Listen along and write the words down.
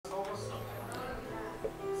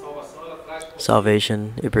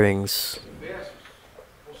salvation. It brings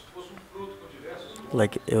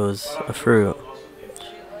like it was a fruit.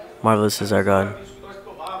 Marvelous is our God.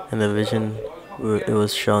 In the vision, it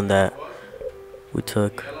was shown that we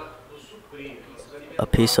took a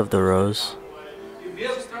piece of the rose,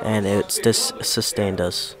 and it sustained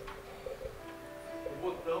us.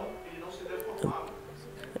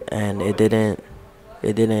 And the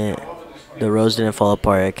rose didn't fall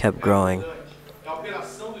apart. It kept growing.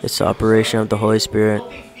 It's the operation of the Holy Spirit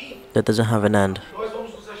that doesn't have an end.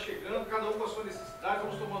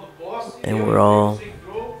 And we're all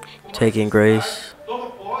taking grace.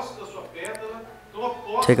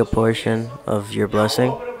 Take a portion of your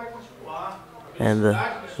blessing, and the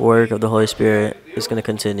work of the Holy Spirit is going to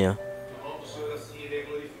continue.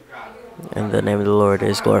 And the name of the Lord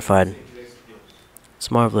is glorified.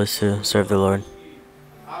 It's marvelous to serve the Lord.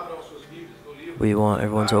 We want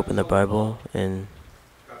everyone to open the Bible in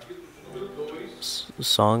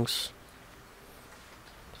songs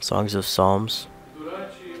of Psalms.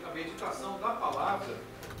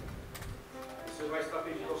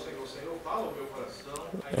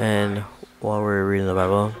 And while we're reading the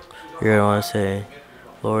Bible, you're going to want to say,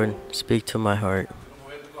 Lord, speak to my heart.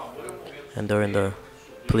 And during the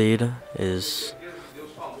plead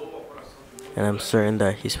and I'm certain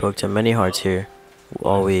that he spoke to many hearts here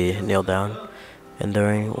while we kneel down. And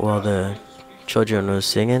while the children was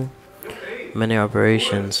singing, many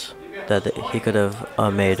operations that he could have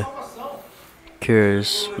made,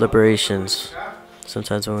 cures, liberations.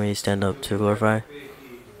 Sometimes when we stand up to glorify,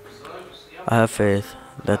 I have faith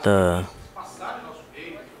that the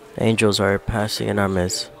angels are passing in our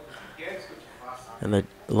midst, and the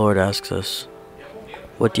Lord asks us,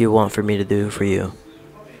 what do you want for me to do for you?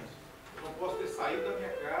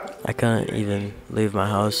 I couldn't even leave my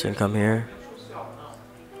house and come here,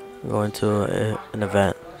 going to an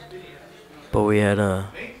event, but we had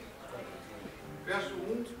to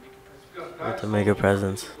make a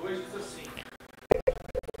presence.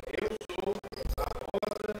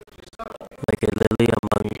 Like a lily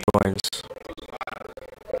among thorns,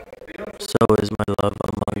 so is my love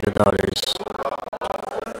among the daughters.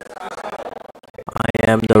 I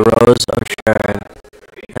am the rose of Sharon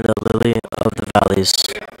and the lily of the valleys.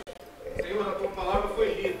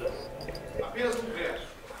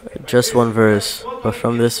 Just one verse, but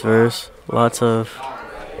from this verse, but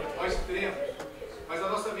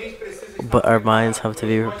our minds have to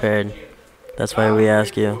be prepared. That's why we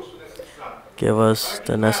ask you, give us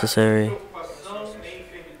the necessary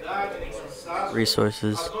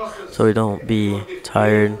resources so we don't be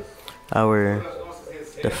tired. Our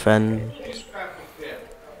defend,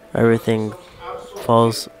 everything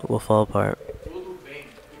will fall apart.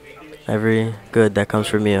 Every good that comes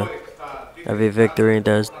from you, every victory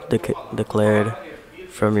that is declared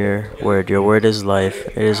from your word. Your word is life.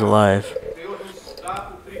 It is alive.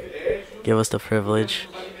 Give us the privilege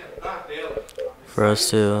for us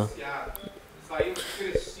to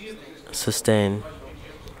sustain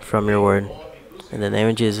from your word. In the name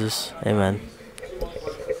of Jesus, amen.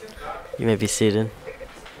 You may be seated.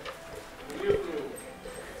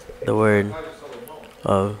 The word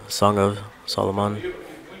of Song of Solomon.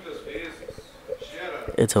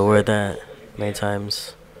 It's a word that many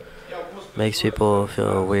times makes people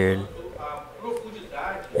feel weird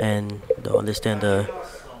and don't understand the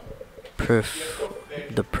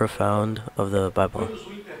profound of the Bible.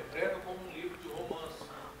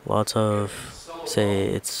 Lots of say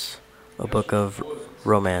it's a book of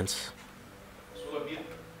romance.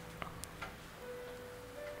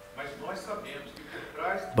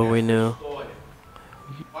 But we knew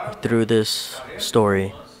through this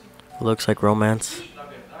story, it looks like romance.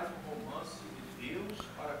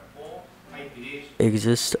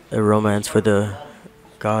 Exists a romance for the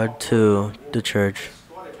God to the church.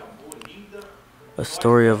 A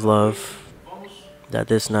story of love that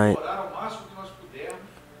this night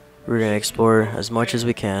we're going to explore as much as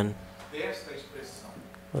we can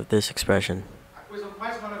of this expression.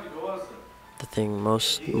 The thing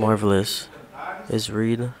most marvelous is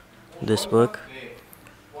read this book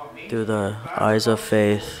through the eyes of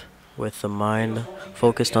faith with the mind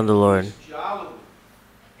focused on the Lord.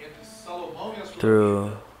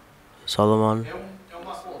 Through Solomon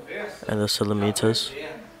and the Solomonitas,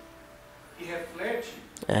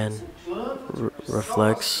 and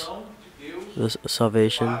reflects the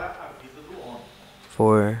salvation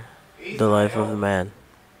for the life of the man.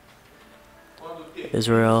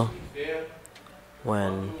 Israel,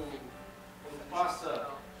 when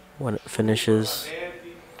it finishes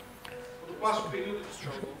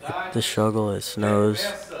the struggle, it snows,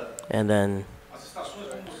 and then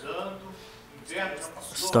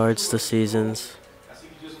starts the seasons,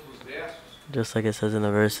 just like it says in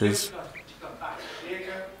the verses.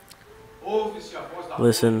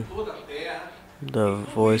 Listen, the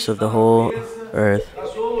voice of the whole earth,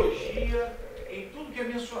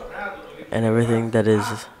 and everything that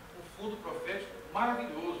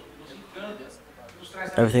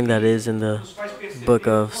is in the book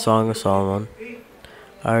of Song of Solomon.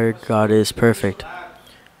 Our God is perfect.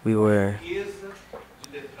 We were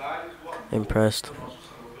impressed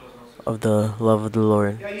of the love of the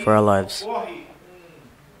Lord for our lives.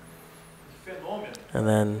 And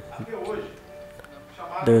then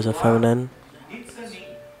there's a feminine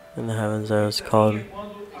in the heavens that is called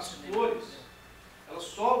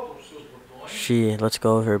she lets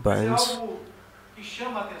go of her buttons,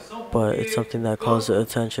 but it's something that calls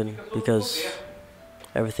attention because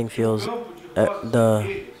everything feels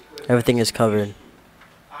everything is covered,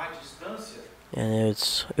 and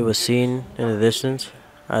it was seen in the distance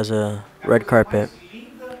as a red carpet.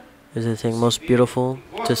 Is the thing most beautiful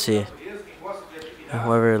to see. And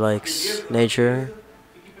whoever likes nature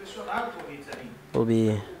will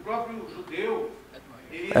be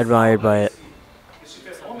admired by it.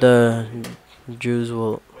 The Jews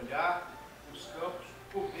will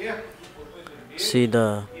see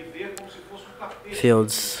the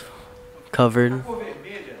fields covered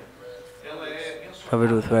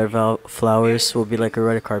with red flowers will be like a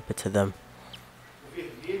red carpet to them.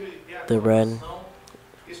 The red,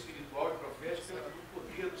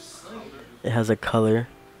 it has a color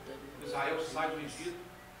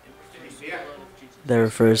that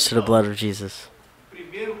refers to the blood of Jesus.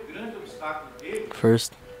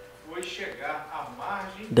 First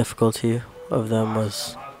difficulty of them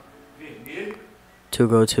was to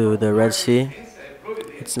go to the Red Sea.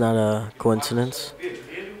 It's not a coincidence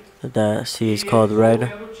that that sea is called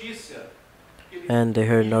red. And they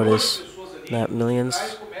heard notice that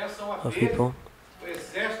millions of people,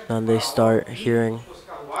 and they start hearing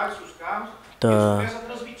the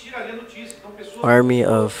army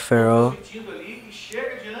of Pharaoh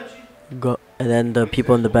go, and then the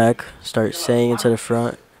people in the back start saying into the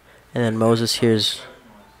front, and then Moses hears,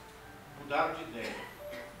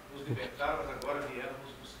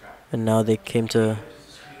 and now they came to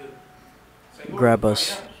grab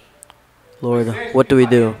us. Lord, what do we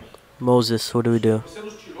do? Moses, what do we do?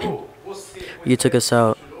 You took us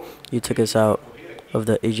out. You took us out of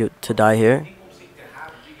the Egypt to die here.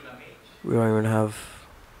 We don't even have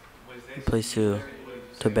a place to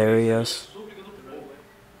bury us.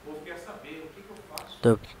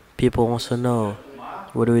 The people wants to know,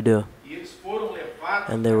 what do we do?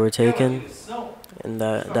 And they were taken in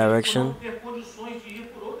that direction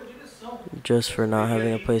just for not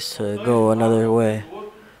having a place to go another way.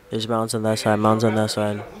 There's mountains on that side, mountains on that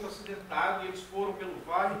side.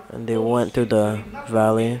 And they went through the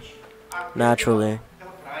valley naturally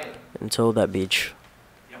until that beach.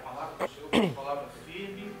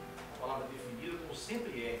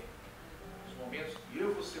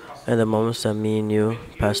 And the moments that me and you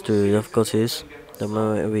pass through difficulties, the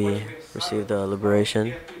moment we receive the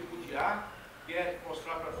liberation,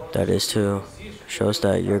 that is to show us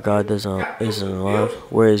that your God isn't in love.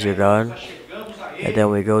 Where is your God? And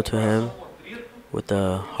then we go to Him with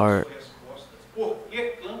the heart,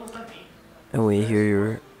 and we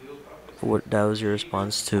hear that was your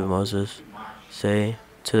response to Moses. Say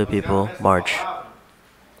to the people, march.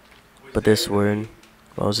 But this word,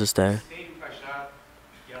 Moses there,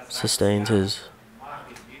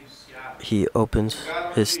 he opens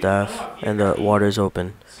his staff and the waters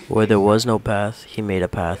open. Where there was no path, he made a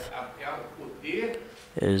path. It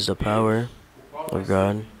is the power of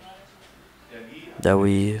God that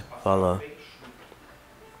we follow.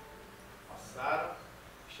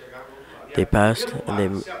 They passed and they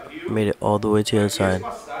made it all the way to the other side.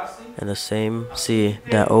 And the same sea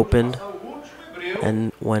that opened,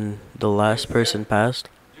 and when the last person passed,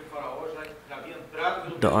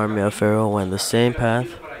 the army of Pharaoh went the same path.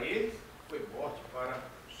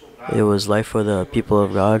 It was life for the people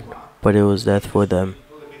of God, but it was death for them.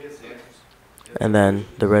 And then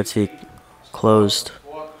the Red Sea closed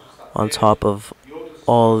on top of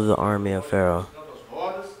all of the army of Pharaoh.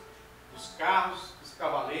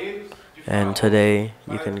 And today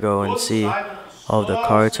you can go and see all the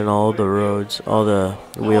carts and all the roads, all the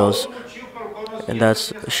wheels, and that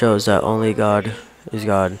shows that only God is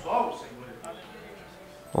God.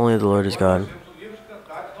 Only the Lord is God.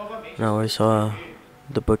 Now we saw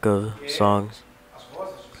the book of Songs,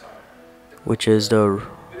 which is the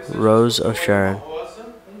Rose of Sharon.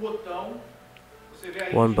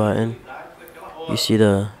 One button. You see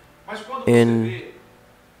the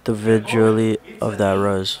individuality of that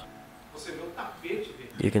rose.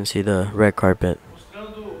 you can see the red carpet,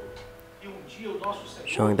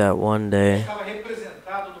 showing that one day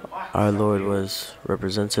our Lord was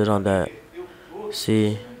represented on that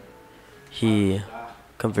sea. He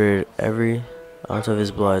converted every ounce of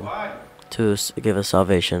his blood to give us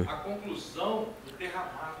salvation.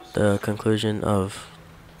 The conclusion of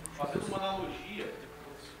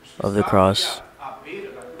the cross,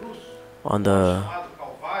 on the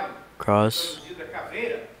cross,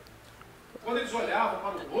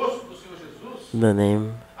 the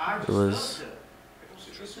name was,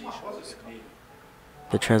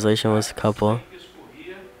 the translation was couple.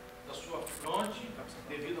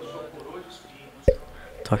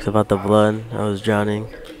 Talks about the blood that was drowning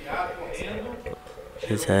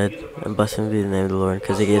his head, and blessed be the name of the Lord,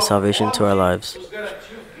 because he gave salvation to our lives.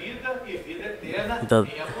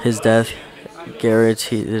 His death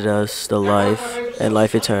guaranteed us the life and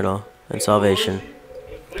life eternal and salvation.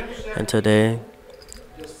 And today,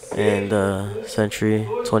 in the century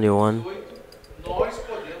 21,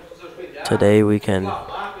 today we can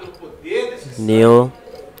kneel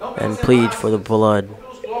and plead for the blood.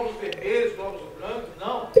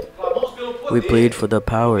 We plead for the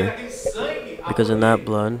power, because in that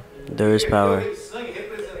blood there is power.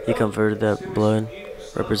 He converted that blood,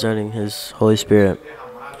 representing his Holy Spirit,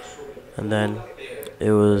 and then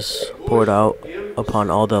it was poured out upon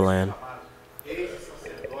all the land.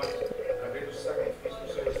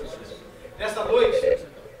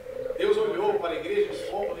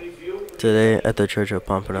 Today at the Church of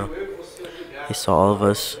Pompano, he saw all of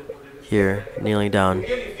us here kneeling down.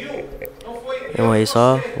 And what he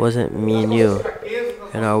saw wasn't me and you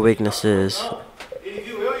and our weaknesses.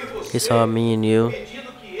 He saw me and you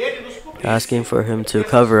asking for him to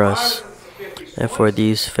cover us, and for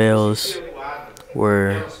these fails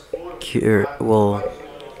were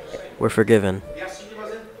forgiven.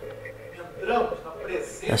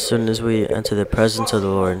 As soon as we enter the presence of the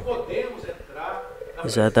Lord,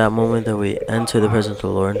 it's at that moment that we enter the presence of the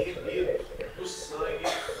Lord,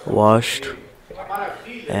 washed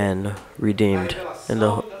and redeemed in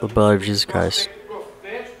the blood of Jesus Christ.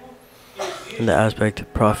 In the aspect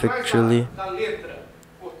prophetically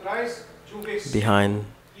behind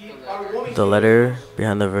the letter,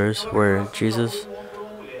 behind the verse, where Jesus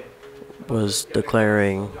was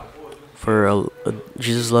declaring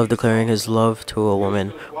Jesus loved declaring his love to a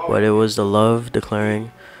woman, but it was the love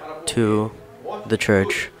declaring to the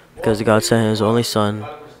church, because God sent his only Son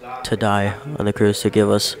to die on the cross to give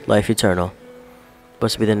us life eternal.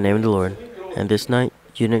 Blessed be the name of the Lord. And this night,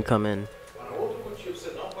 you didn't come in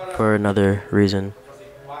for another reason,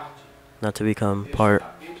 not to become part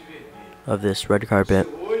of this red carpet.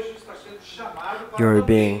 You're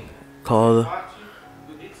being called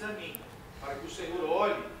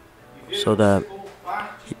so that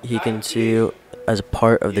he can see you as a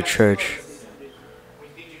part of the church.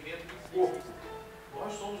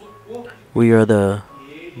 We are the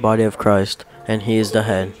body of Christ, and he is the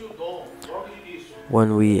head.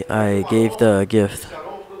 When I gave the gift,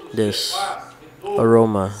 this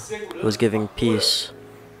aroma was giving peace,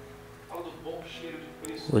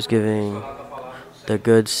 was giving the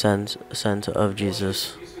good scent of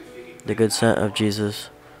Jesus. The good scent of Jesus.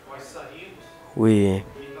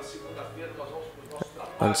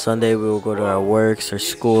 On Sunday we will go to our works or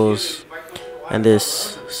schools, and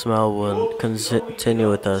this smell will continue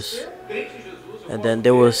with us. And then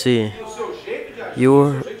they will see,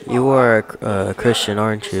 you are a Christian,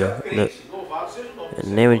 aren't you? In the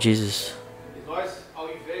name of Jesus.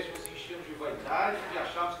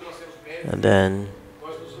 And then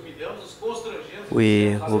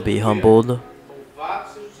we will be humbled.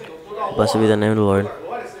 Blessed be the name of the Lord.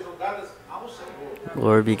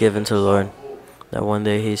 Glory be given to the Lord, that one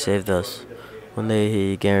day he saved us. One day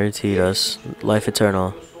he guaranteed us life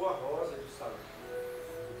eternal.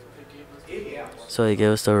 So he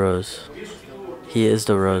gave us the rose. He is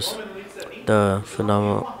the rose. The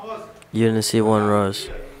phenomenal. You didn't see one rose.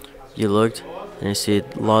 You looked and you see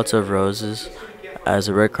lots of roses as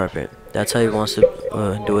a red carpet. That's how he wants to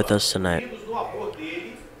do with us tonight.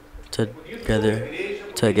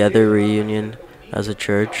 Together reunion as a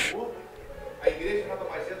church.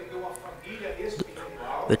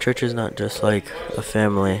 The church is not just like a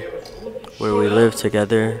family where we live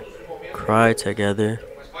together, cry together,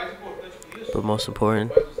 but most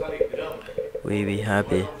important, we be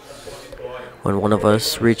happy when one of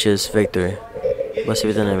us reaches victory. Blessed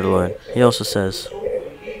be the name of the Lord. He also says,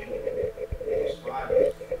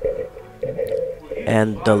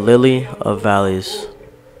 and the lily of valleys.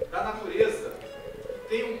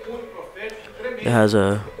 It has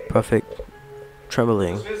a perfect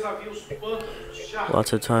trembling.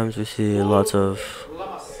 Lots of times we see lots of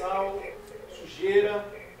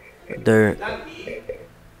dirt,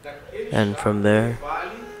 and from there,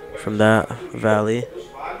 from that valley,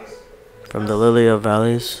 from the lily of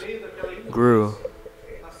valleys, grew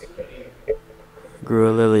grew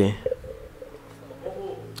a lily,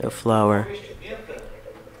 a flower,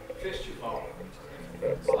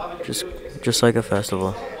 just just like a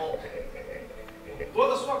festival,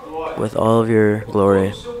 with all of your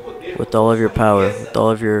glory, with all of your power, with all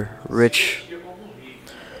of your rich.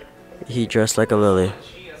 He dressed like a lily,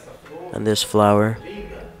 and this flower,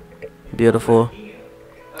 beautiful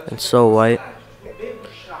and so white,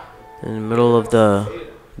 in the middle of the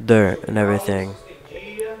dirt and everything,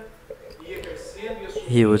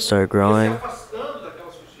 he would start growing,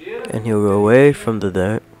 and he would go away from the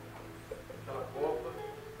dirt,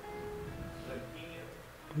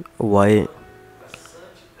 white,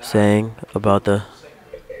 saying about the.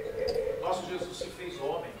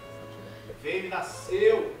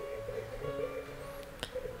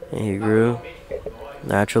 And he grew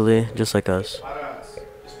naturally, just like us.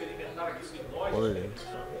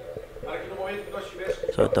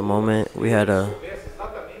 So at the moment we had a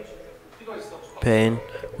pain,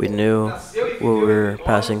 we knew what we were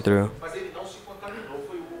passing through,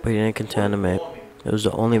 but he didn't contaminate. It was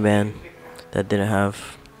the only man that didn't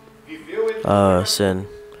have sin.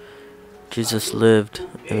 Jesus lived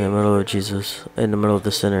in the middle of in the middle of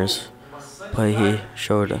the sinners, but he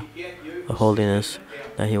showed a holiness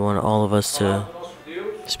that he wanted all of us to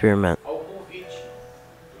experiment.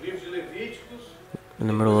 In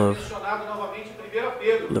the middle of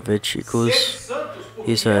Leviticus,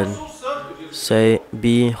 he said, "Say,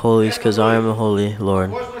 be holy, because I am the holy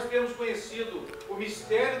Lord."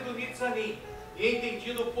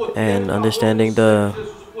 And understanding the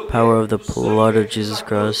power of the blood of Jesus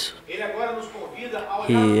Christ,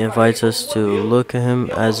 he invites us to look at him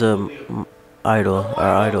as a idol,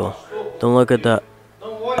 our idol. Don't look at the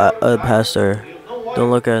pastor. Don't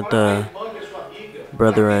look at the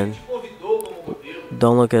brethren.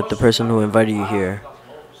 Don't look at the person who invited you here.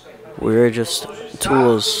 We are just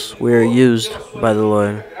tools. We are used by the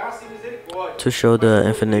Lord to show the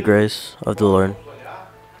infinite grace of the Lord.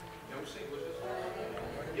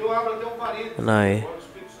 And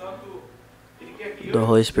the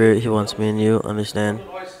Holy Spirit, he wants me and you understand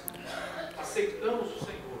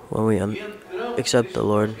when we accept the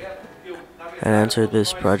Lord and enter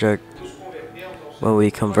this project, when we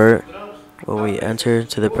convert, when we enter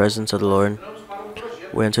to the presence of the Lord,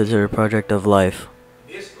 we enter to the project of life.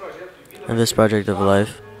 In this project of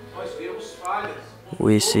life,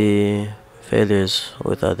 we see failures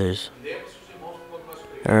with others.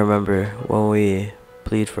 And remember, when we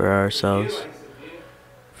plead for ourselves,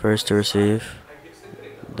 first to receive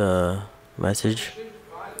the message,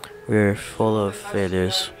 we are full of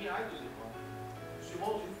failures.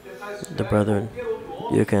 The brethren,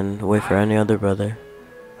 you can wait for any other brother,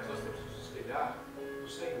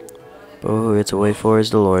 but who we have to wait for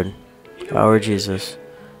is the Lord, our Jesus.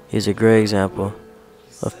 He's a great example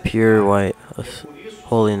of pure white, of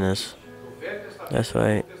holiness. That's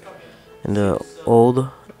why in the Old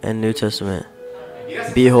and New Testament,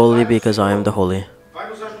 be holy because I am the holy.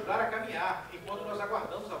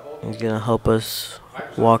 He's going to help us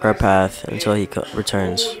walk our path until he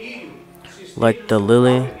returns. Like the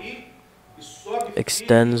lily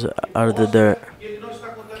extends out of the dirt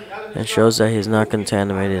and shows that he's not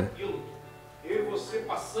contaminated.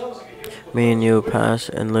 Me and you pass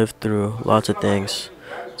and live through lots of things.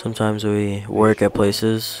 Sometimes we work at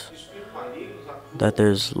places that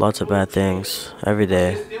there's lots of bad things every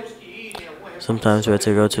day. Sometimes we have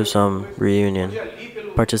to go to some reunion,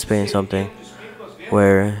 participate in something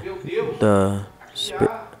where the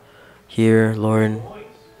here, Lord,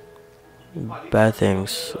 bad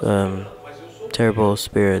things, terrible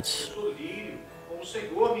spirits.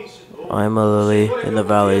 I am a lily in the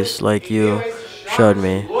valleys like you showed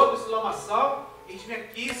me.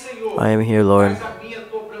 I am here, Lord.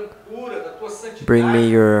 Bring me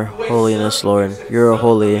your holiness, Lord. You're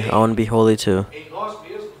holy. I want to be holy too.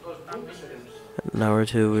 In our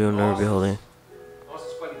two, we will never be holy.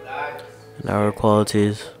 In our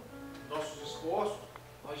qualities,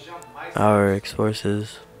 our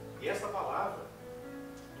expresses.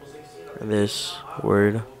 This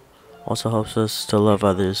word also helps us to love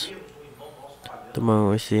others. The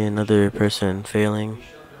moment we see another person failing,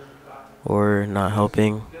 or not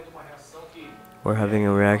helping, or having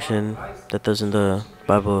a reaction that doesn't the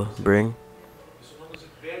Bible bring,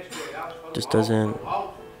 just doesn't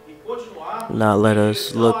not let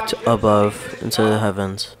us look above into the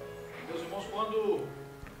heavens.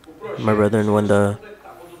 My brethren, when the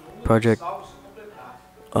project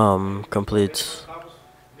completes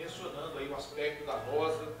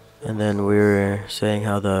And then we were saying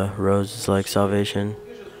how the rose is like salvation.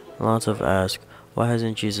 Lots of ask, why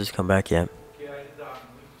hasn't Jesus come back yet?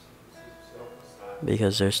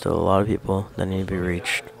 Because there's still a lot of people that need to be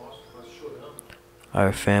reached.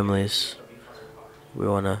 Our families,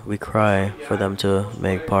 we cry for them to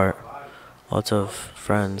make part. Lots of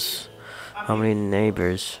friends. How many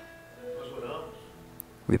neighbors?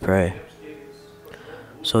 We pray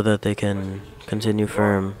so that they can continue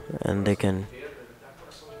firm and they can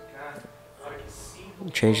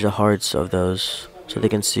change the hearts of those so they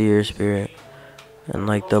can see your spirit and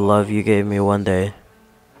like the love you gave me one day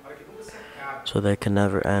so that it can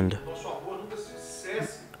never end.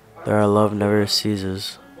 That our love never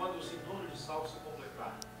ceases.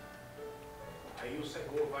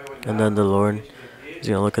 And then the Lord is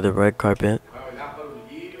going to look at the red carpet.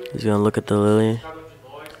 He's going to look at the lily.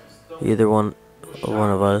 Either one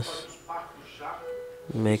of us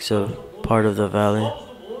makes a part of the valley.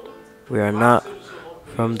 We are not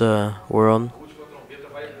from the world.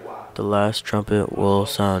 The last trumpet will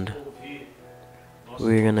sound.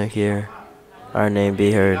 We're going to hear our name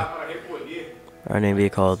be heard, our name be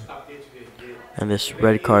called. And this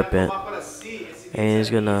red carpet, and he's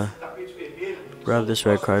going to rub this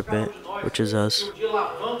red carpet, which is us.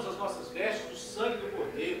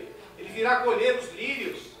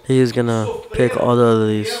 He is going to pick all the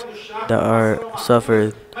lilies that are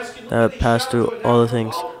suffered, that have passed through all the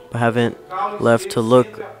things, but haven't left to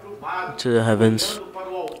look to the heavens,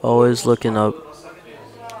 always looking up.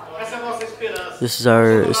 This is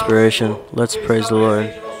our inspiration. Let's praise the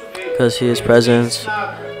Lord, because He is present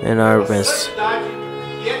in our midst.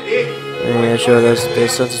 And He has showed us the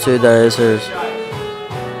substitute that is His.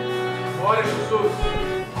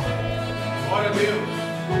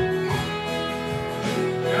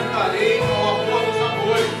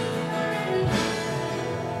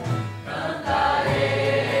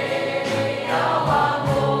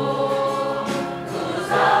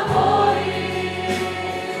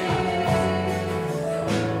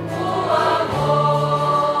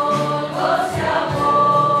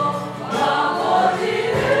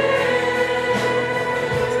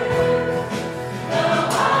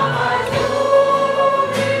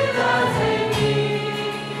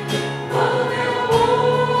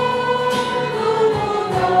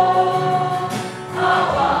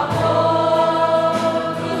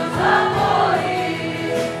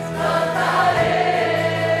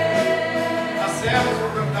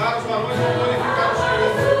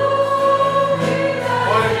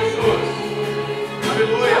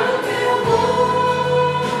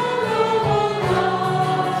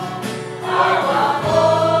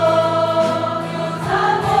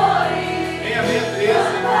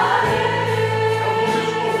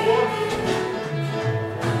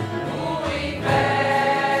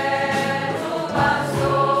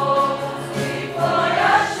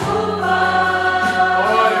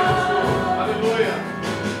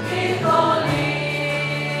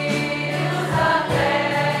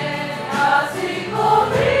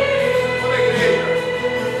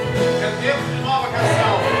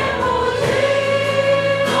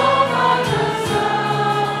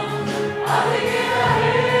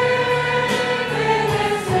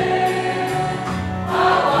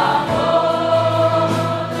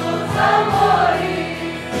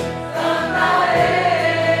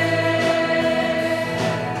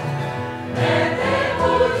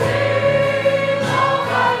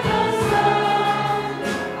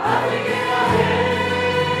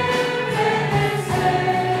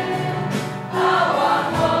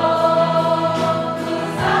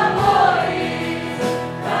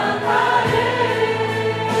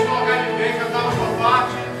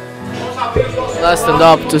 Let's stand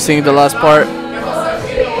up to sing the last part.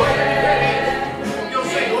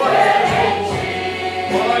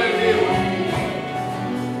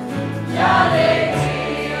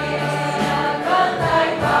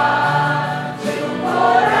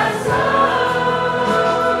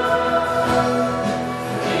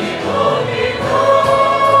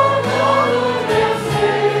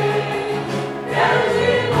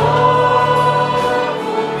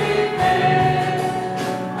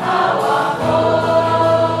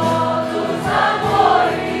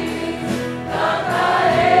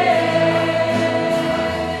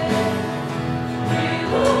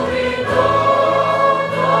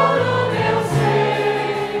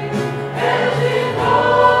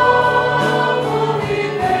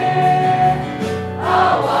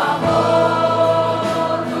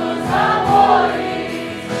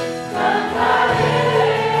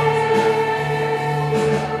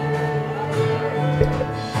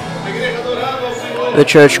 The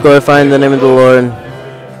church glorifying the name of the Lord.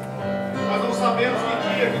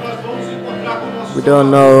 We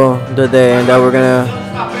don't know the day that we're gonna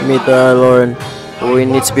meet our Lord, but we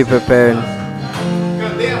need to be prepared.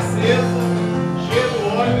 Candeia acesa, cheia do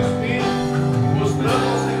óleo do Espírito, mostrando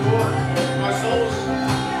ao Senhor que nós somos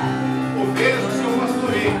ovelhas do seu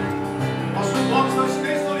pastoreio. Nossos nomes estão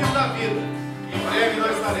escritos no livro da vida. Em breve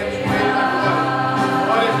nós estaremos com Ele na glória.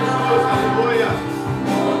 Glória a Jesus, aleluia.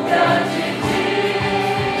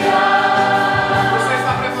 Você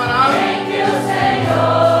está preparado?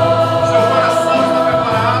 O seu coração está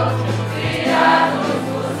preparado?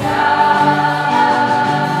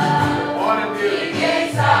 Glória a Deus. Ninguém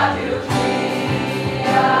sabe o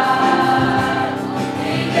dia,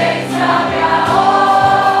 ninguém sabe a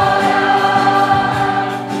hora,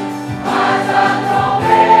 mas a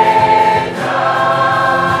trombeta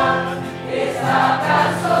está pra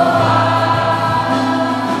soar.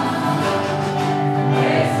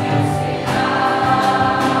 Esse é o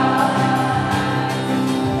sinal,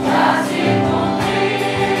 já se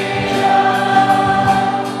cumpriram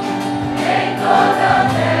em toda a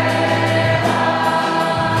terra.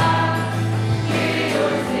 Que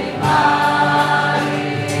os milagres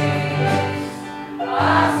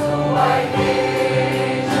a sua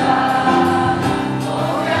igreja,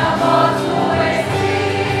 ouve a voz do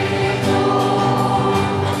Espírito.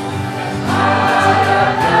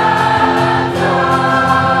 Maranatha,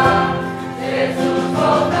 Jesus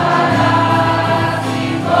voltará, se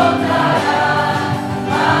voltará.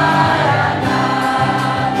 Maranatha,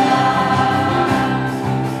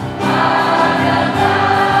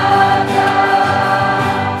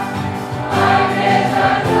 a igreja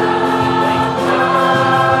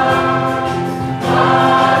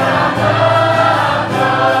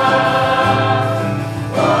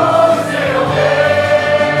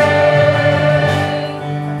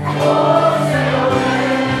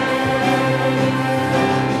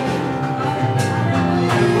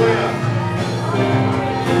Aleluia.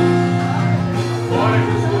 Glória a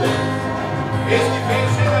Jesus. Eis que vem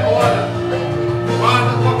sem demora.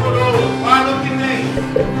 Guarda tua coroa, guarda o que tem.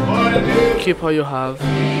 Glória a Deus. Keep all you have.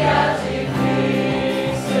 dias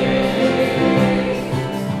difíceis,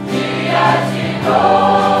 dias de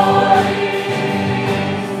dores,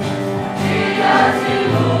 dias de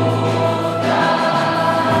lutas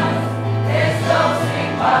estão se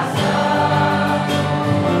passando.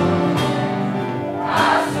 A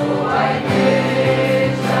sua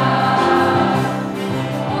igreja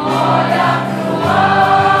olha pro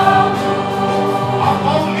alto.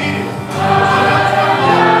 Apolo lírio.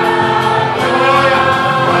 Aleluia. Glória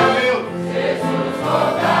a Deus. Jesus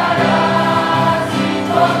voltará, se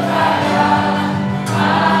voltará.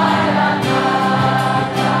 Maranatha,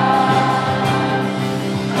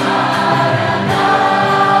 Maranatha,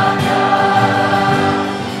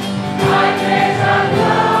 a igreja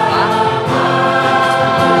clama.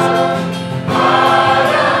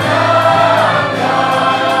 Maranatha,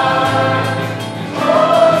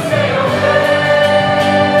 o seu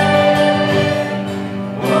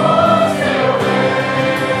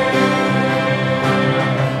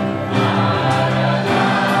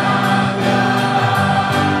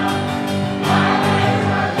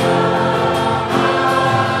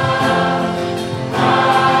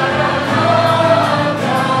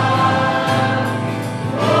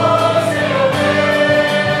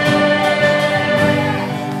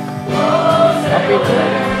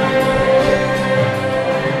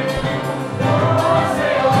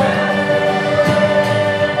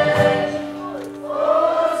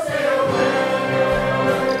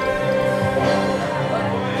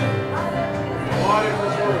Glória a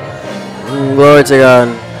Jesus. Glory to God.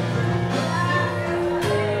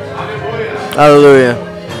 Aleluia. Hallelujah.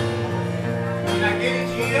 E naquele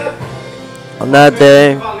dia, On that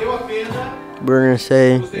day, valeu a pena we're going to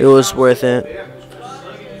say it was worth it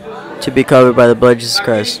to be covered by the blood of Jesus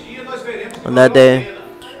Christ. dia nós veremos On that day,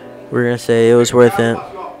 we're going to say it was worth it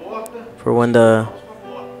bateu a porta, for when the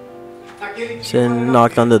naquele dia sin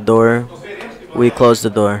knocked on the door, nós veremos que we closed the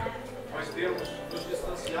door. nós temos nos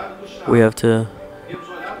distanciado do chão. We have to Temos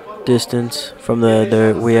olhado para o distance from the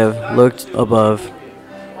dirt. We have looked above.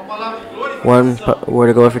 uma palavra de glorificação. One word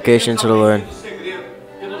of glorification to the Lord. O segredo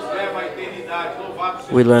que nos leva à eternidade. Louvado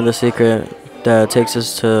seja We learned the secret that takes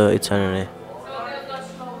us to eternity. Senhor Deus, nós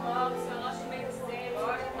te louvamos, Senhor, nós te bendizemos.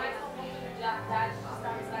 Mais um oportunidade de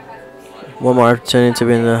estarmos na casa do Senhor. One more opportunity to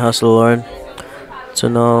be in the house of the Lord. To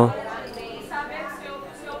know, E saber que o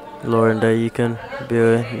Senhor Lord, that you can be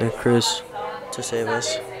in the cross to save us.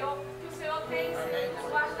 Senhor, que o Senhor tem nos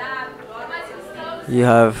guardado. Nós estamos You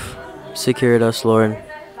have secured us, Lord.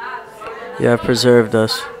 preservados. You have preserved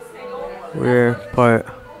us. We're part.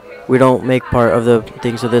 We don't make part of the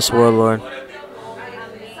things of this world, Lord.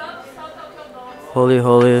 Holy,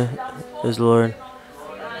 holy is the Lord.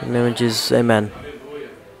 In the name of Jesus, amen.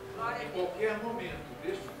 Em qualquer momento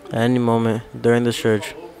deste culto, At any moment during the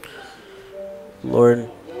church, falou com você. Lord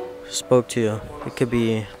spoke to you. It could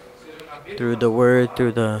be Seja na through the word,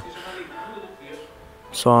 through the seja na leitura do texto,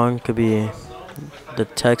 song, could be the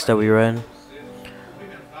text that we read.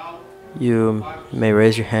 cumprimentá-lo, You may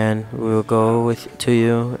raise your hand. We will go with to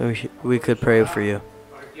you, and we could pray for you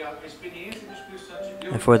para que a experiência do Espírito Santo de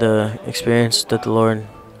Deus and for the experience that the Lord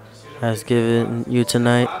has given you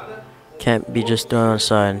tonight nada can't be just thrown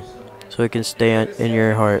aside, so it can stay in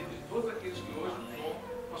your heart. de todos aqueles que hoje nos honram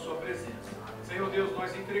com a sua presença. Senhor Deus,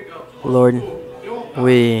 nós entregamos o nosso Lord, culto, teu altar,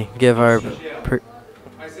 we give singelo,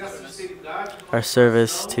 mas é a sinceridade do our nosso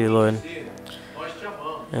service coração to you, Lord, dizer, nós te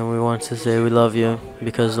amamos. and we want to say we love you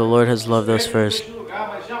because the Lord has loved us first. Neste lugar,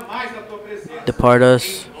 mas jamais da tua presença. Depart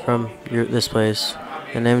us from this place.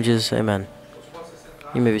 In the name of Jesus, amen.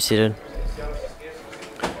 You may be seated.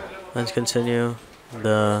 Let's continue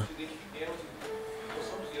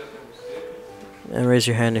and raise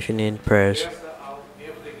your hand if you need prayers.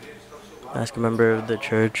 Ask a member of the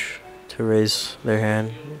church to raise their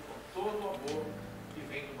hand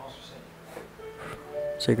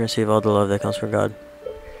so you can receive all the love that comes from God.